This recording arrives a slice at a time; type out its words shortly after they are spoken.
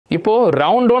இப்போ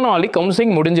round 1 already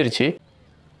counselling முடிஞ்சிருச்சு.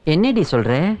 என்னடி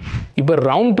சொல்ற? இப்போ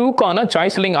ரவுண்ட் 2க்கான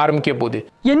சாய்ஸ் ஃபில்லிங் ஆரம்பிக்க போகுது.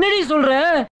 என்னடி சொல்ற?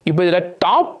 இப்போ இதில்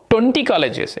டாப் 20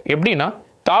 காலேஜஸ் எப்படின்னா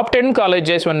டாப் 10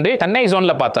 காலேஜஸ் வந்து சென்னை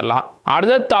ஜோனில் பார்த்துடலாம்.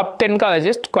 அடுத்த டாப் 10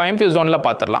 காலேஜஸ் கோயம்புத்தூர் ஜோனில்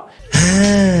பார்த்துடலாம்.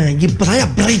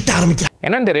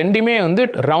 ஏன்னா இந்த ரெண்டுமே வந்து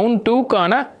ரவுண்ட்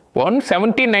 2க்கான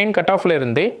 179 கட் ஆஃப்ல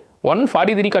இருந்து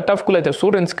 143 கட் ஆஃப்குள்ள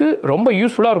ஸ்டூடெண்ட்ஸ்க்கு ரொம்ப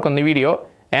யூஸ்ஃபுல்லாக இருக்கும் இந்த வீடியோ.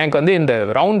 எனக்கு வந்து இந்த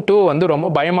ரவுண்ட் 2 வந்து ரொம்ப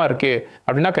பயமாக இருக்குது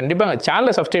அப்படின்னா கண்டிப்பாக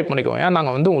சேனலை சப்ஸ்கிரைப் பண்ணிக்கோங்க. ஏன்னா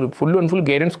நாங்கள் வந்து உங்களுக்கு ஃபுல் அண்ட் ஃபுல்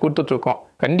கைடன்ஸ் கொடுத்துட்ருக்கோம்.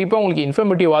 கண்டிப்பாக உங்களுக்கு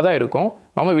இன்ஃபர்மேட்டிவாக தான் இருக்கும்.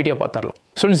 நம்ம வீடியோ பார்த்துடலாம்.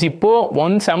 ஸ்டூடெண்ட்ஸ் இப்போது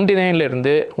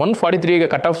 179லேருந்து 143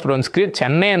 கட் ஆஃப் ஸ்டூடெண்ட்ஸ்க்கு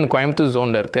சென்னை அண்ட் கோயம்புத்தூர்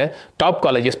ஜோனில் இருக்க டாப்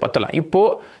காலேஜஸ் பார்த்தலாம்.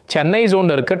 இப்போது சென்னை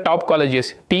ஜோனில் இருக்க டாப்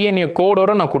காலேஜஸ் TNEA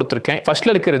கோடோட நான் கொடுத்துருக்கேன்.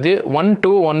 ஃபர்ஸ்ட்டில் இருக்கிறது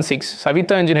 1216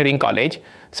 Savitha engineering college.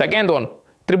 Second one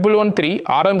 1113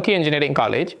 RMK engineering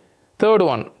college. Third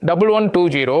one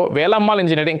 1120 Velammal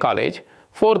Engineering College.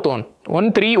 Fourth one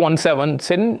 1317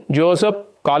 St. Joseph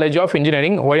College of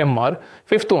Engineering OMR.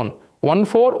 Fifth one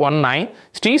 1419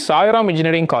 Sri Sairam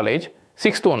Engineering College.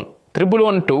 Sixth one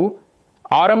 1112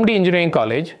 RMD Engineering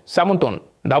College. Seventh one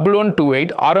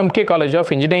 1128 RMK College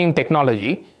of Engineering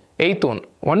Technology. Eighth one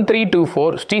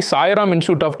 1324 Sri Sairam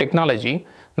Institute of Technology.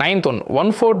 Ninth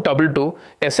one 1422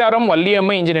 SRM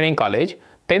Valliyamma Engineering College.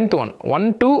 10th one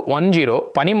 1210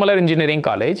 Panimalar Engineering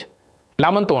College.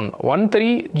 11th one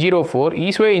 1304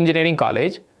 Eastway Engineering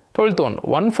College. 12th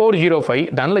one 1405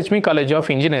 Dhanlakshmi College of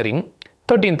Engineering.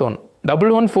 13th one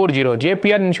 1140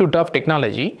 JPR Institute of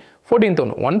Technology. 14th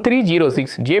one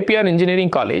 1306 JPR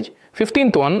Engineering College.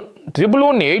 15th one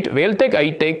 1118 Veltech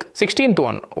iTech. 16th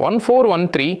one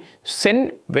 1413 St.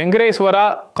 Venkataswara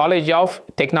College of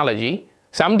Technology.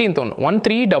 17th one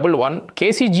 1311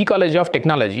 KCG College of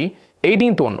Technology.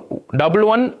 18th one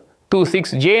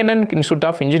 1126 JNN Institute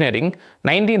of Engineering.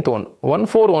 19th one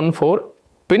 1414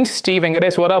 Prince Sri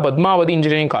Venkateswara Padmavati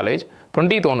Engineering College.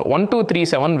 20th one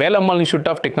 1237 Velammal Institute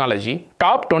of Technology.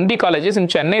 Top 20 colleges in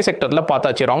Chennai sectorல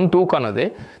பார்த்தாச்சு round 2க்கானது.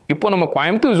 இப்போ நம்ம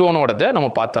கோயம்புத்தூர் ஜோனோடதை நம்ம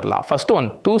பார்த்துடலாம். First one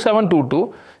 2722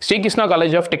 Sri Krishna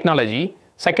college of technology.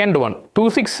 Second one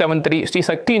 2673 Sri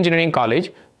Sakthi engineering college.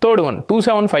 Third one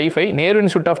 2755 Nehru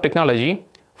institute of technology.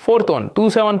 Fourth one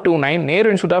 2729 Nehru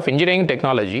Institute of Engineering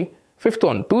Technology. Fifth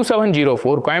one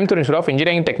 2704 Coimbatore Institute of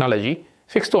Engineering Technology.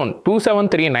 Sixth one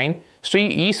 2739 Sri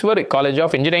Easwar College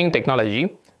of Engineering Technology.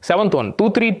 Seventh one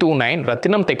 2329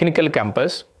 Rathinam Technical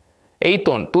Campus. Eighth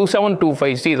one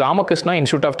 2725 Sri Ramakrishna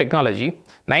Institute of Technology.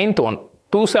 Ninth one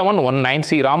 2719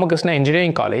 Sri Ramakrishna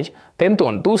Engineering College. 10th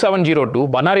one 2702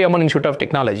 Banari Amman Institute of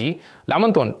Technology.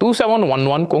 11th one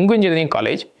 2711 Kongu Engineering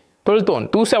College. 12th one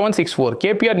 2764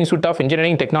 KPR Institute of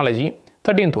Engineering Technology.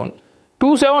 13th one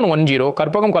 2710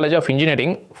 Karpagam College of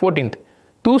Engineering. 14th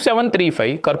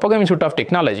 2735 Karpagam Institute of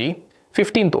Technology.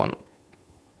 15th one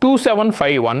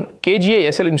 2751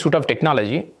 KGISL Institute of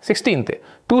Technology. 16th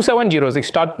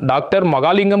 2706 Dr.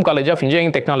 Magalingam College of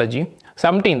Engineering Technology.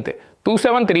 17th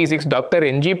 2736 Dr.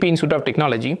 NGP Institute of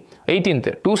Technology. 18th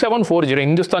 2740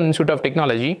 Hindustan Institute of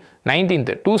Technology.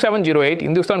 19th 2708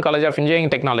 Hindustan College of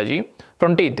Engineering Technology.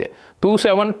 20th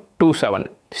 2727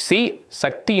 C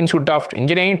Sakti Institute of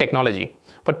Engineering Technology.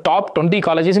 இப்போ top 20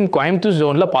 colleges இன் கோயம்புத்தூர்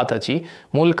ஜோனில் பார்த்தாச்சு.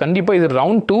 உங்களுக்கு கண்டிப்பாக இது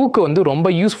round 2க்கு வந்து ரொம்ப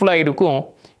யூஸ்ஃபுல்லாக இருக்கும்.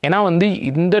 ஏன்னா வந்து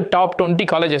இந்த டாப் 20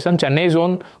 காலேஜஸ் தான் சென்னை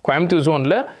ஜோன் கோயம்புத்தூர்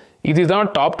ஜோனில் இதுதான்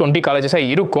டாப் 20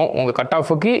 காலேஜஸாக இருக்கும். உங்கள் கட்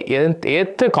ஆஃபுக்கு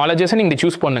ஏற்ற காலேஜஸை நீங்கள்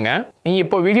சூஸ் பண்ணுங்கள். நீங்கள்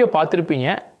இப்போ வீடியோ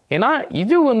பார்த்துருப்பீங்க. ஏன்னா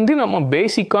இது வந்து நம்ம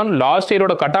பேசிக்கான லாஸ்ட்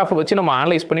இயரோட கட் ஆஃபை வச்சு நம்ம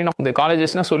அனலைஸ் பண்ணி நம்ம இந்த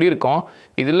காலேஜஸ்னால் சொல்லியிருக்கோம்.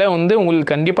 இதில் வந்து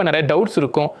உங்களுக்கு கண்டிப்பாக நிறைய டவுட்ஸ்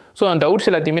இருக்கும். ஸோ அந்த டவுட்ஸ்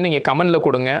எல்லாத்தையுமே நீங்கள் கமெண்ட்டில்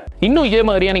கொடுங்க. இன்னும் இதே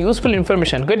மாதிரியான யூஸ்ஃபுல்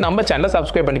இன்ஃபர்மேஷனுக்கு நம்ம சேனலை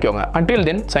சப்ஸ்கிரைப் பண்ணிக்கோங்க. Until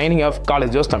then, signing off,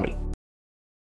 College Jose Tamil.